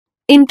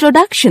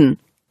Introduction.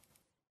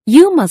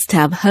 You must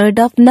have heard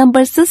of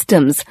number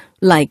systems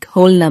like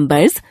whole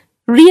numbers,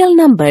 real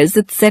numbers,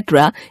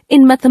 etc.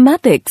 in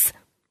mathematics.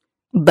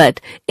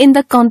 But in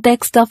the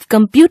context of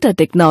computer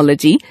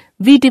technology,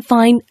 we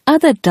define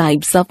other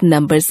types of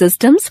number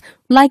systems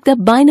like the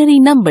binary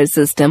number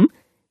system,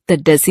 the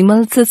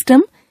decimal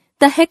system,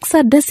 the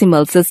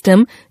hexadecimal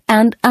system,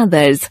 and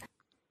others.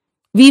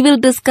 We will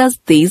discuss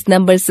these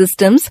number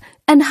systems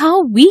and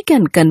how we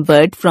can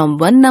convert from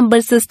one number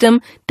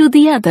system to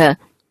the other.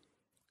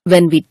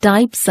 When we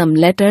type some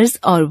letters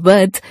or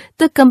words,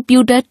 the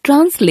computer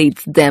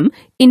translates them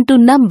into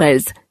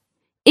numbers.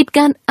 It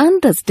can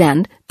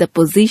understand the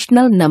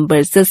positional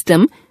number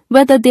system,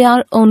 whether they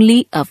are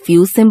only a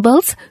few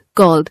symbols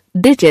called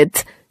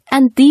digits,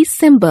 and these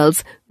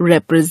symbols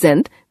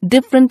represent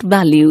different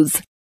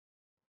values.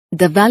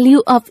 The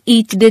value of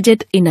each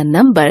digit in a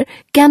number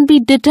can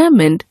be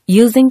determined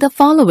using the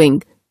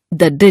following: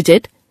 the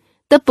digit,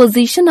 the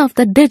position of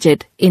the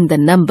digit in the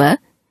number,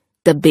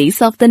 the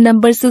base of the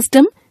number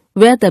system,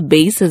 where the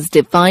base is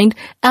defined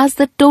as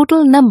the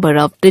total number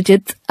of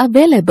digits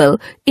available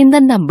in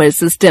the number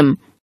system.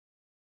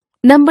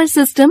 Number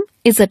system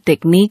is a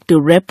technique to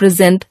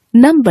represent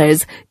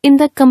numbers in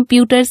the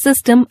computer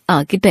system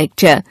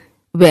architecture,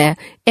 where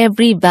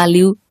every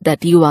value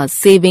that you are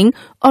saving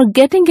or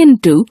getting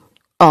into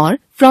or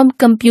from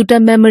computer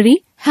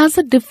memory has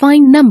a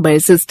defined number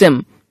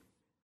system.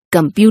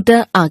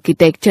 Computer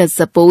architecture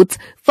supports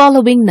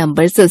following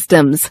number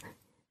systems: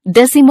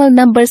 decimal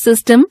number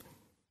system,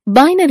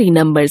 binary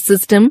number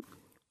system,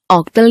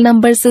 octal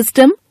number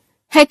system,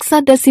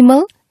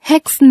 hexadecimal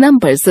hex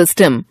number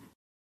system.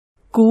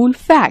 Cool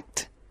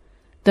fact: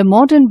 the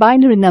modern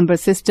binary number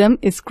system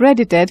is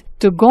credited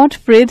to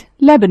Gottfried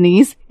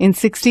Leibniz in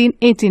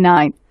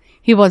 1689.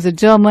 He was a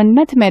German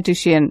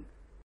mathematician.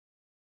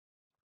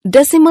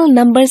 Decimal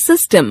number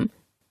system.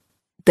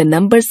 The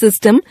number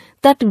system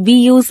that we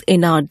use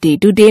in our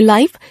day-to-day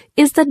life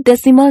is the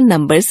decimal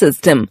number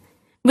system,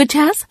 which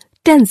has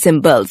 10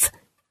 symbols.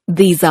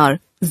 These are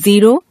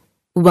 0,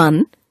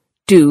 1,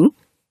 2,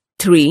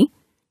 3,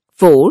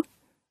 4,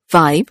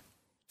 5,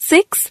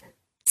 6,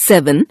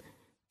 7,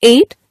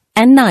 8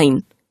 and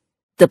 9.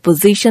 The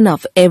position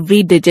of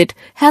every digit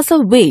has a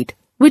weight,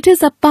 which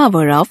is a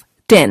power of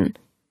 10.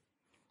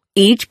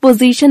 Each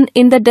position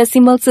in the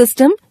decimal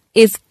system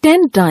is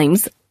 10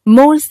 times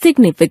more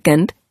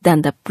significant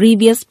than the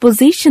previous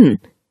position.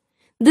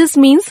 This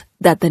means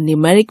that the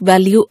numeric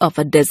value of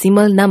a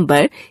decimal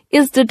number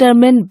is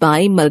determined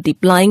by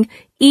multiplying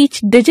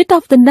each digit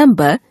of the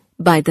number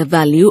by the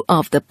value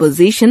of the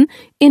position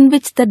in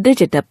which the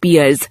digit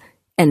appears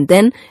and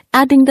then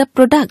adding the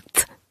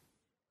products.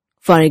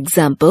 For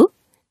example,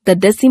 the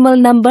decimal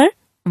number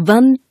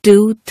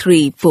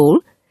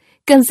 1234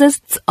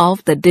 consists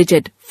of the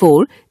digit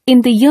 4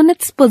 in the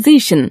units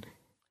position,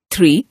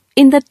 3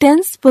 in the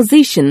tens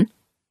position,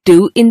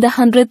 2 in the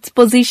hundredths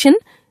position,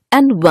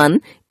 and 1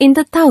 in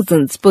the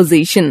thousands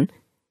position.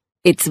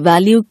 Its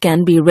value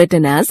can be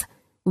written as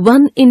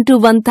 1 into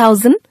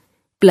 1000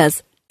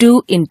 plus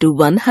 2 into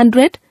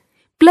 100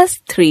 plus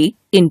 3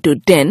 into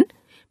 10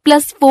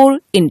 plus 4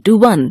 into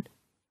 1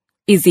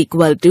 is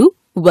equal to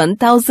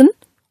 1000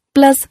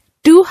 plus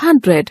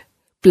 200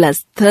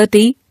 plus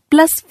 30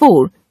 plus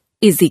 4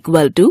 is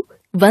equal to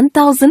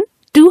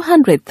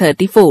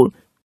 1234.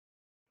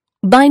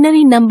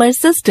 Binary number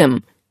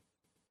system.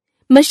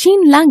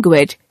 Machine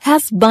language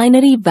has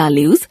binary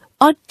values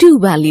or two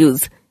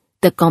values,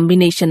 the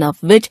combination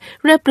of which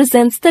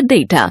represents the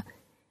data.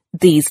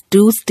 These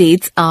two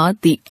states are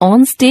the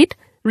on state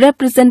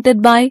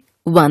represented by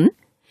 1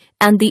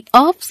 and the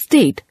off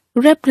state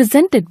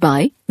represented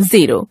by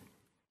 0.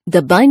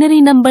 The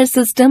binary number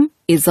system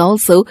is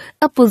also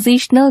a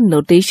positional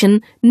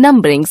notation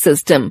numbering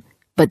system,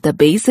 but the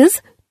base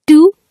is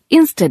 2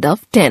 instead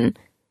of 10.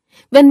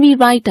 When we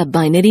write a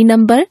binary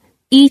number,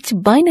 each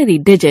binary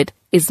digit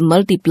is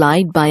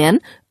multiplied by an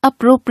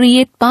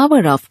appropriate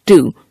power of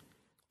 2,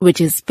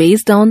 which is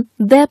based on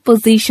their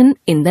position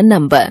in the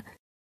number.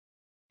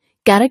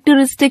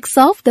 Characteristics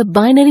of the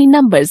binary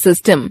number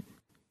system.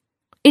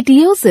 It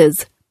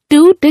uses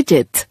two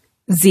digits,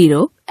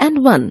 0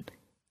 and 1.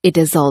 It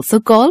is also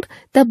called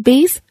the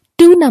base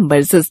 2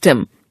 number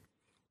system.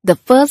 The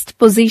first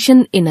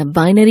position in a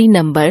binary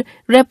number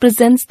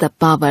represents the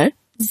power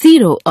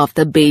 0 of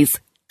the base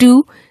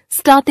 2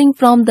 starting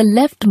from the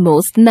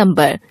leftmost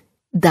number,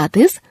 that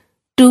is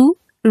 2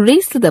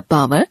 raised to the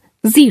power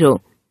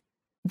 0.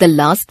 The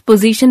last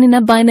position in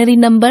a binary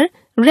number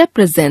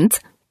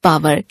represents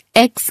power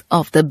x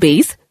of the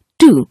base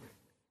 2.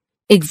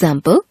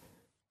 Example,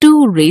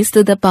 2 raised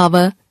to the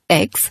power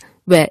x,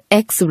 where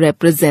x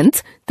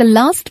represents the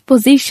last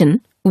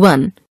position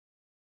 1.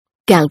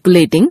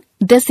 Calculating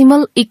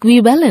decimal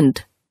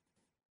equivalent.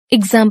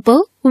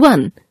 Example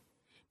 1.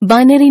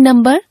 Binary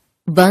number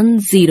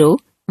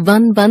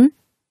 1011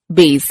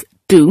 base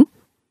 2.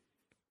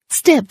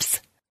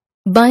 Steps.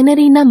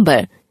 Binary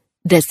number,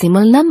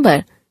 decimal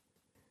number.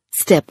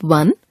 Step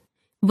 1.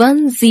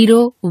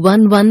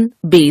 1011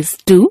 base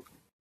 2.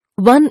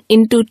 1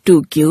 into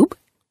 2 cube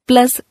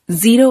plus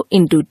 0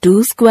 into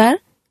 2 square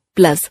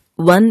plus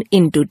 1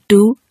 into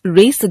 2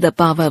 raised to the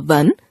power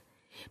 1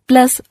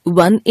 plus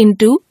 1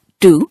 into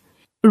 2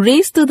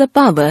 raised to the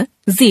power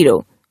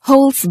 0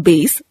 whole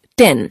base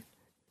 10.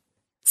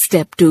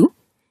 Step 2.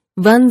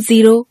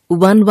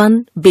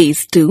 1011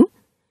 base 2.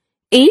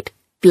 8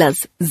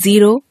 plus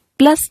 0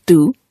 plus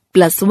 2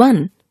 plus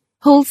 1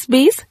 whole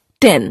base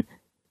 10.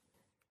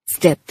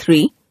 Step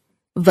 3.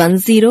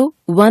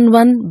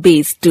 1011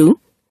 base 2.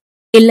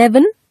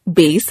 11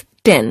 base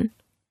 10.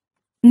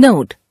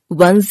 Note,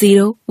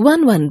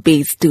 1011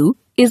 base 2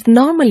 is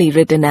normally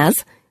written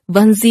as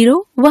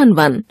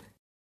 1011.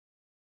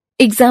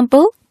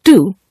 Example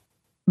 2.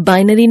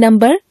 Binary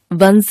number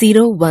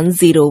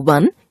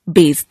 10101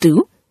 base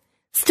 2.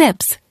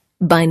 Steps: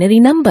 binary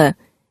number,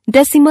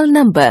 decimal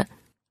number.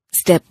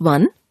 Step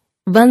 1.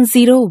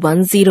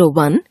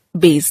 10101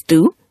 base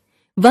 2.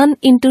 1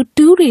 into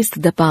 2 raised to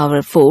the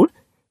power 4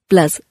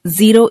 plus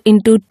 0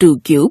 into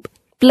 2 cube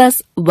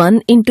plus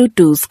 1 into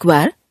 2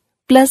 square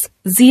plus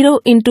 0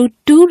 into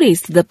 2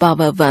 raised to the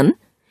power 1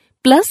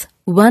 plus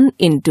 1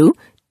 into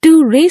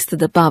 2 raised to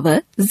the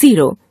power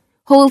 0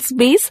 whole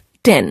base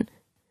 10.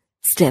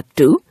 Step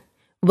 2.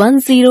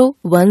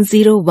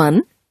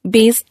 10101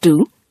 base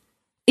 2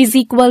 is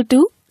equal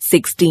to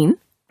 16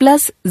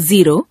 plus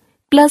 0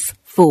 plus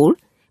 4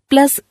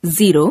 plus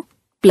 0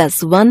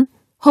 plus 1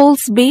 whole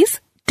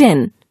base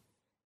 10.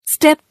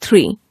 Step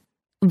 3.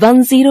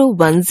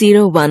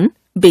 10101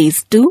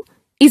 base 2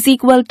 is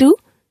equal to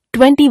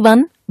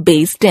 21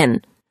 base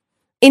 10.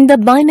 In the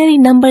binary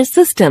number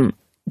system,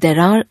 there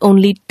are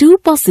only two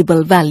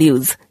possible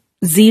values,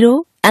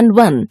 0 and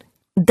 1,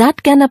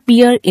 that can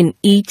appear in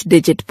each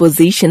digit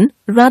position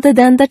rather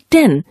than the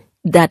 10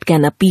 that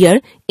can appear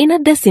in a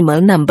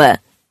decimal number.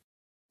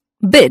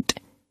 Bit.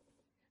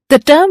 The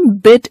term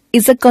bit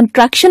is a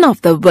contraction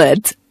of the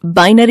words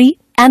binary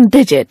and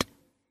digit.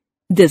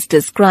 This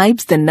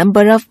describes the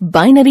number of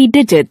binary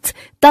digits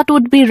that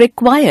would be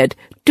required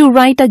to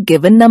write a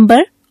given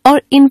number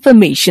or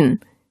information.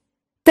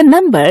 The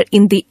number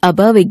in the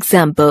above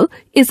example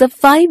is a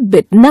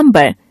 5-bit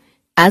number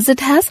as it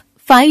has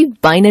 5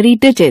 binary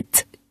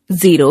digits,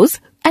 zeros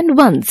and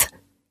ones.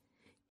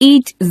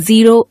 Each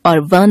 0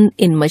 or 1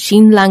 in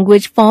machine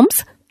language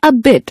forms a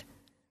bit.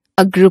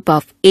 A group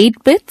of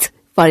 8 bits,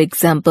 for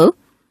example,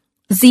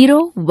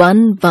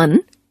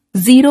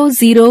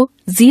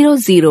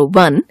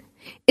 011000001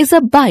 is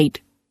a byte.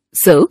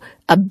 So,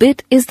 a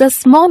bit is the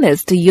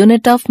smallest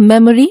unit of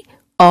memory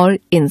or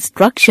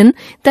instruction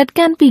that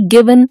can be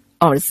given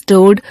or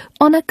stored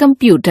on a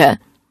computer.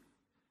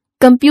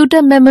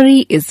 Computer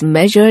memory is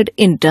measured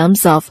in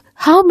terms of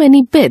how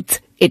many bits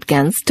it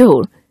can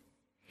store.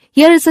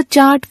 Here is a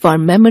chart for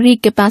memory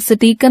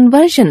capacity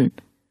conversion.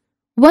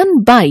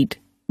 1 byte,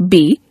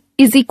 B,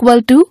 is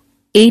equal to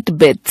 8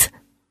 bits.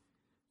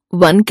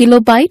 1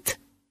 kilobyte,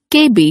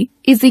 KB,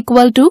 is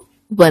equal to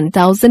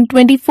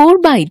 1024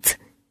 bytes.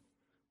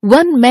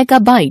 1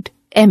 megabyte,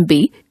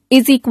 MB,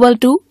 is equal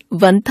to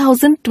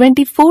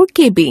 1024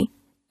 KB.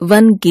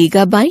 1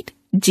 gigabyte,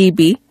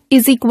 GB,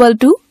 is equal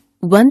to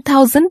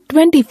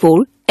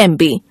 1024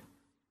 MB.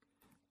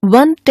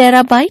 1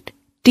 terabyte,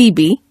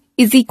 TB,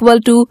 is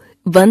equal to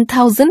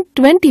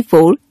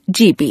 1024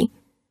 GB.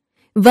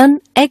 1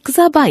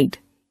 exabyte,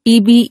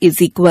 EB,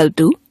 is equal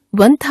to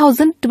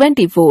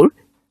 1024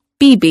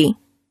 PB.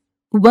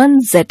 1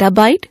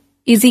 zettabyte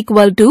is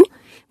equal to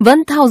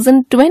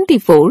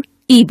 1024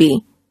 EB.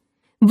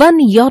 1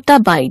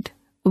 yottabyte,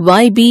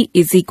 YB,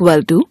 is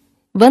equal to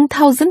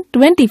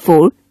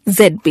 1024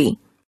 ZB.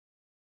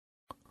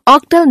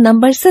 Octal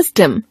number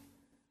system.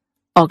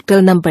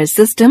 Octal number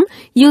system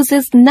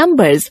uses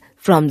numbers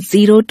from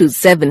 0 to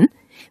 7,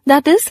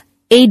 that is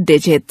 8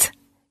 digits,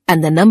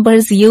 and the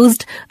numbers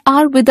used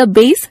are with a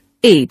base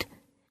 8.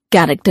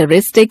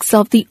 Characteristics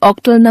of the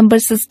octal number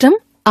system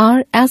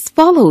are as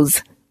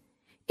follows.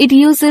 It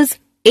uses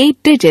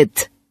 8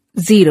 digits,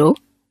 0,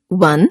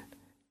 1,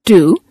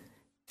 2,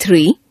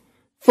 3,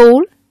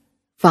 4,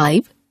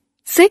 5,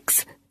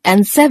 6,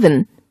 and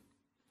 7.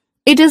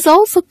 It is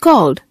also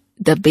called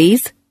the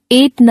base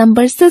 8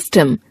 number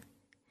system.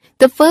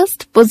 The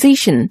first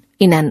position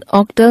in an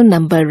octal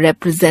number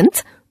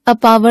represents a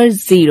power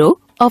 0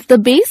 of the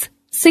base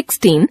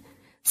 16,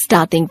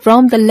 starting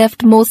from the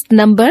leftmost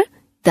number,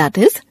 that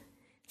is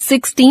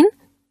 16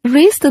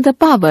 raised to the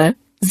power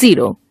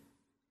 0.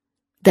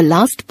 The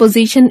last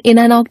position in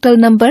an octal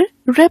number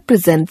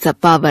represents a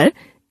power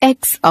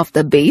x of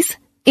the base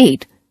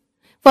 8.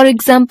 For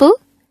example,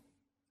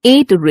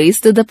 8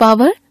 raised to the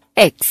power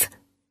x,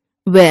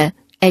 where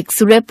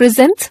x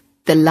represents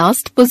the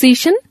last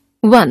position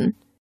 1.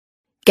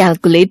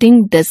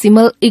 Calculating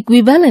decimal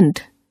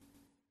equivalent.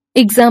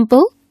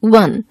 Example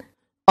 1.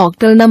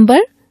 Octal number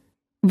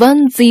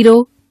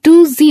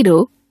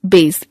 1020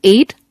 base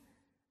 8.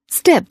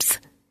 Steps: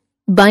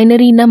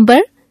 binary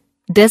number,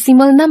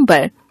 decimal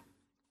number.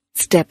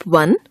 Step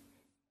 1.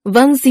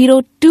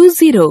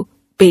 1020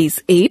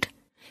 base 8.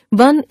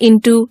 1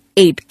 into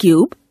 8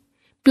 cube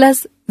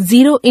plus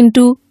 0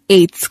 into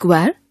 8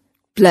 square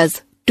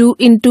plus 2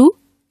 into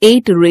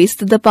 8 raised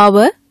to the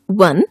power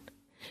 1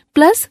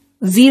 plus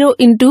 0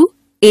 into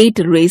 8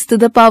 raised to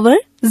the power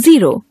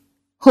 0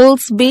 whole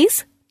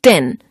base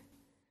 10.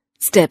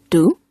 Step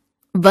 2.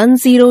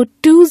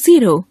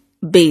 1020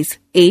 base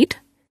 8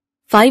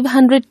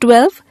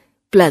 512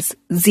 plus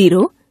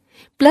 0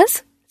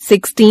 plus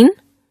 16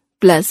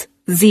 plus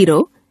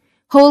 0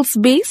 whole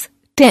base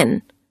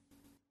 10.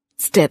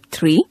 Step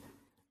 3.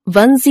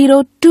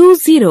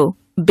 1020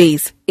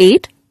 base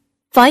 8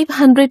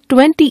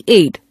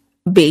 528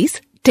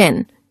 base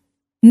 10.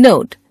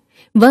 Note,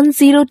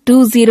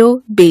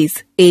 1020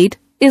 base 8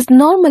 is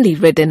normally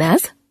written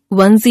as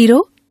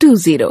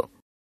 1020.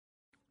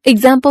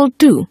 Example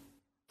 2.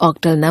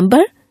 Octal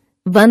number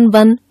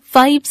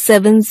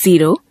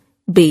 11570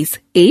 base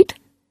 8.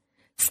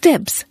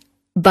 Steps: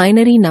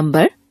 binary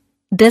number,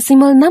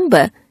 decimal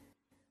number.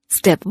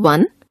 Step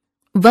 1.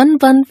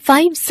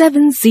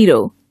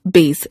 11570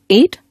 base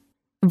 8.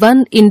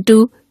 1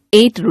 into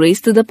 8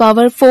 raised to the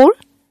power 4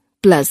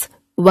 plus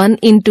 1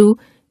 into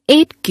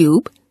 8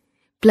 cube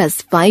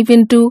plus 5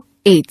 into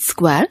 8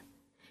 square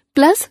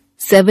plus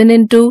 7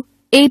 into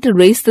 8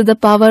 raised to the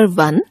power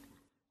 1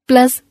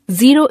 plus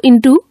 0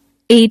 into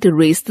 8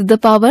 raised to the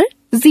power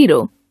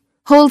 0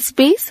 whole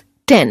space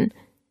 10.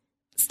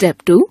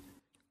 Step 2.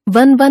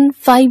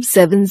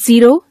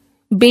 11570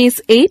 base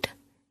 8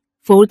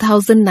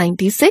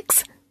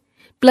 4096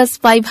 plus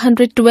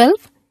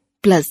 512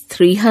 plus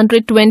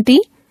 320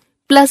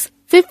 plus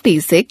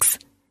 56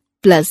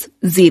 plus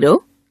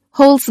 0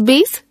 whole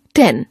base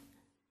 10.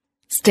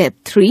 Step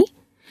 3.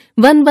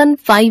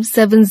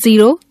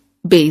 11570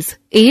 base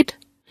 8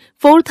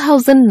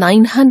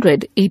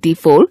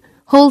 4984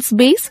 whole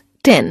base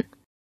 10.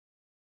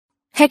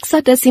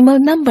 Hexadecimal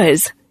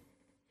numbers.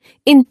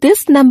 In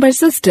this number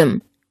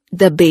system,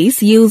 the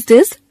base used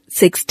is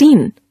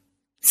 16.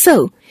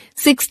 So,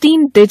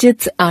 16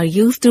 digits are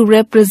used to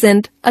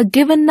represent a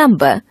given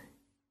number.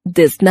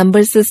 This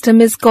number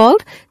system is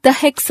called the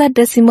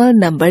hexadecimal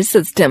number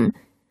system,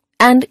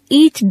 and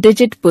each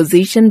digit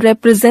position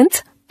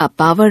represents a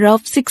power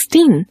of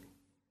 16.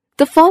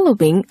 The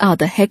following are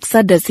the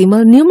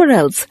hexadecimal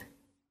numerals: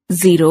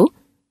 0,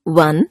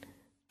 1,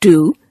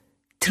 2,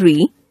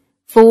 3,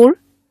 4,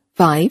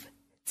 5,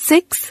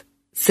 6,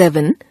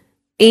 7,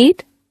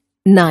 8,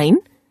 9,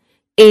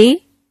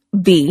 A,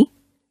 B,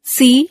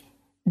 C,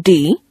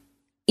 D,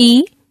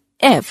 E,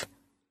 F.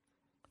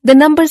 The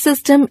number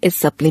system is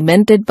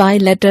supplemented by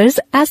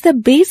letters as the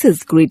base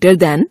is greater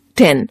than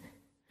 10.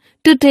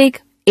 To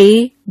take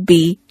A,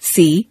 B,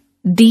 C,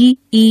 D,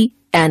 E,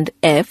 and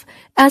F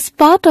as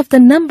part of the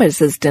number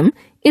system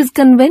is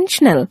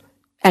conventional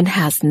and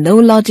has no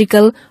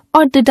logical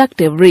or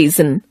deductive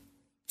reason.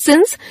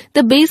 Since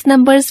the base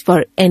numbers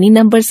for any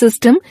number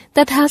system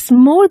that has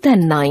more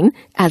than 9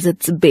 as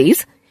its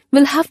base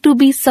will have to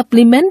be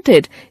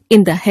supplemented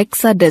in the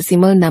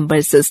hexadecimal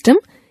number system,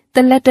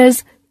 the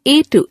letters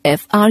A to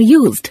F are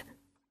used.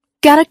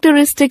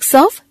 Characteristics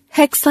of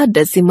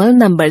hexadecimal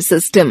number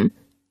system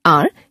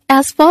are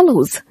as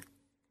follows.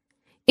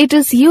 It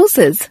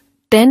uses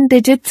 10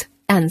 digits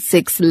and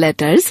 6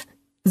 letters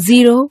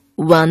 0,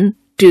 1,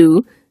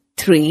 2,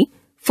 3,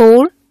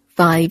 4,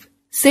 5,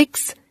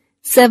 6,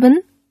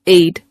 7,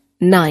 8,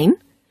 9,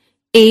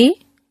 A,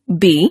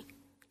 B,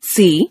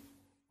 C,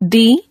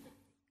 D,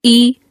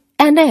 E,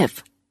 and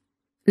F.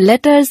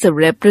 Letters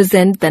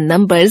represent the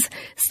numbers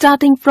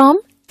starting from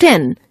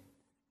 10.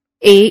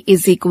 A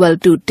is equal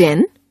to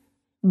 10,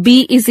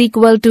 B is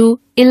equal to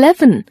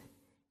 11,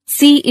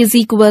 C is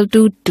equal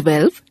to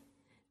 12,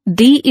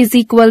 D is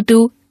equal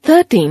to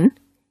 13,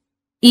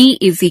 E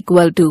is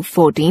equal to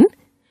 14,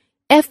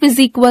 F is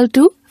equal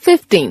to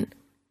 15.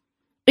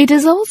 It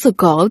is also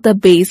called the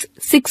base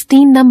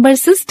 16 number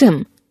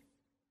system.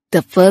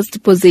 The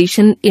first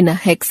position in a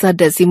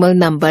hexadecimal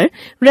number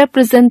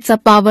represents a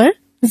power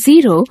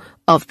 0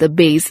 of the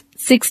base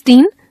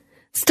 16,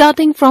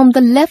 starting from the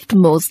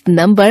leftmost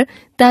number,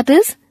 that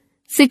is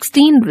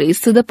 16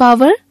 raised to the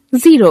power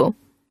 0.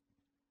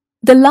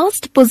 The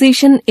last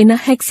position in a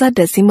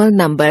hexadecimal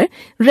number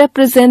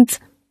represents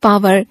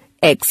power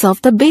x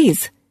of the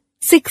base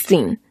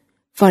 16.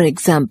 For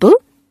example,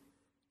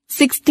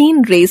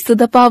 16 raised to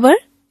the power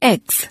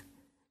x,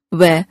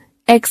 where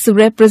x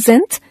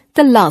represents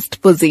the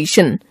last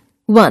position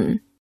 1.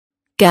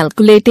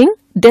 Calculating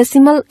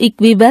decimal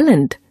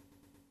equivalent.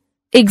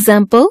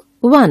 Example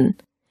 1.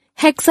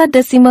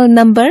 Hexadecimal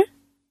number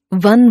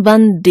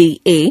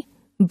 11DA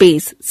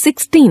base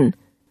 16.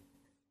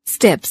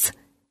 Steps: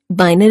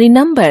 binary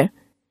number,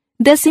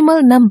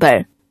 decimal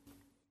number.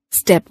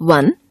 Step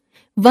 1.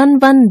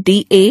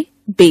 11DA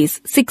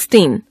base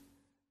 16.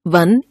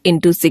 1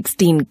 into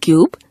 16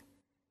 cube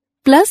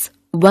plus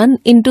 1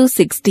 into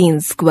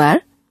 16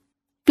 square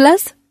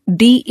plus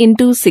D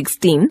into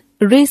 16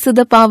 raised to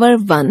the power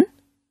 1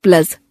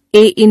 plus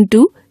A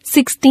into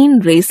 16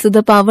 raised to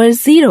the power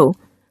 0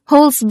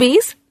 whole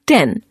base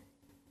 10.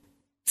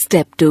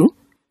 Step 2.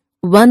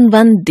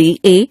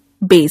 11DA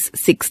base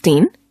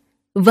 16.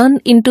 1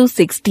 into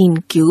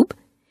 16 cube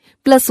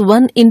plus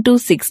 1 into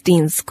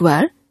 16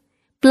 square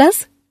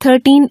plus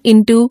 13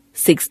 into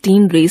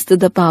 16 raised to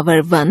the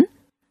power 1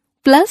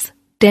 plus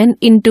 10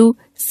 into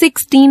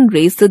 16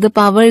 raised to the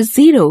power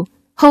 0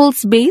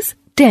 wholes base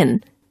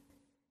 10.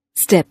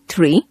 Step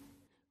 3.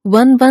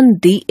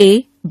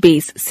 11DA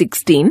base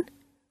 16,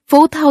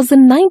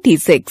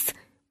 4096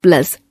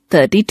 plus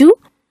 32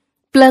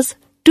 plus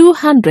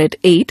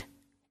 208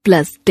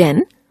 plus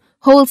 10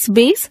 wholes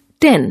base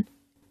 10.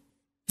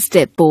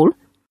 Step 4.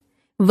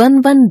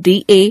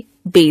 11DA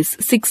base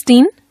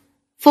 16,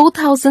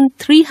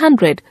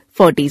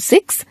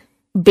 4346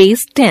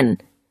 base 10.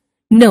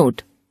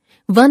 Note,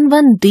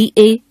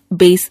 11DA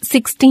base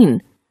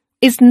 16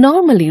 is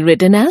normally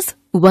written as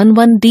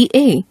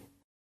 11DA.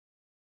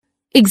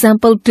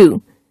 Example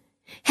 2.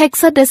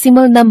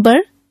 Hexadecimal number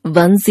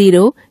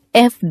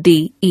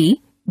 10FDE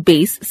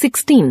base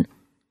 16.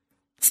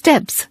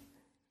 Steps.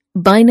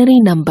 Binary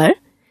number,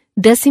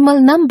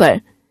 decimal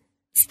number.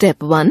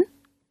 Step 1.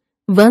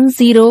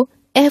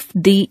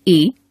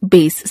 10FDE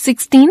base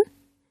 16,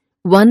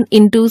 1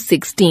 into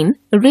 16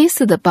 raised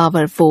to the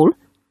power 4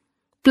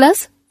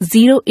 plus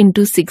 0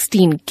 into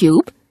 16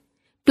 cube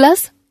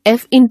plus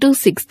F into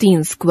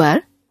 16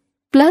 square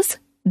plus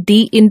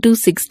D into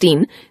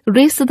 16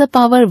 raised to the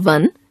power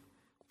 1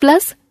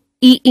 plus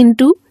E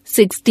into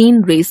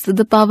 16 raised to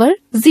the power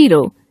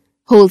 0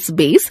 wholes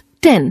base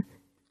 10.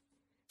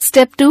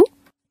 Step 2.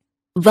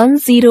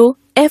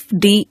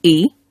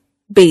 10FDE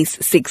base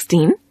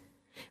 16,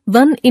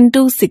 1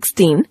 into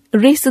 16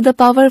 raised to the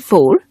power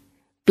 4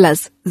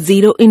 plus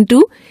 0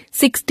 into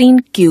 16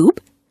 cube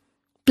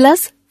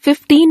plus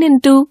 15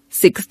 into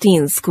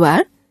 16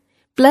 square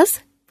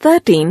plus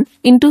 13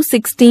 into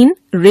 16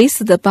 raised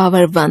to the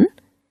power 1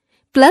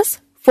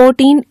 plus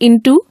 14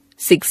 into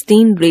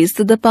 16 raised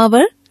to the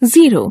power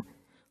 0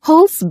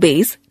 wholes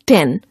base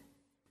 10.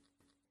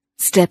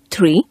 Step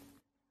 3.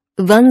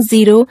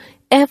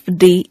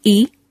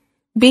 10FDE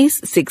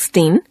base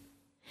 16,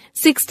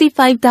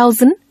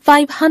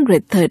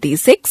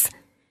 65,536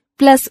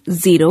 plus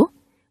 0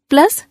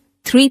 plus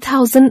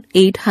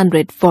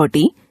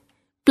 3,840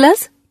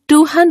 plus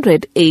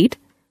 208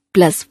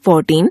 plus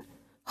 14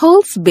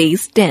 wholes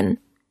base 10.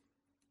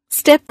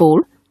 Step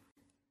 4.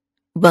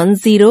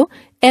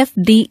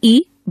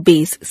 10FDE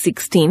base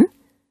 16,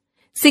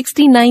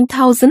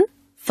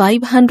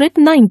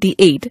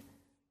 69,598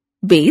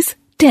 base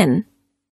 10.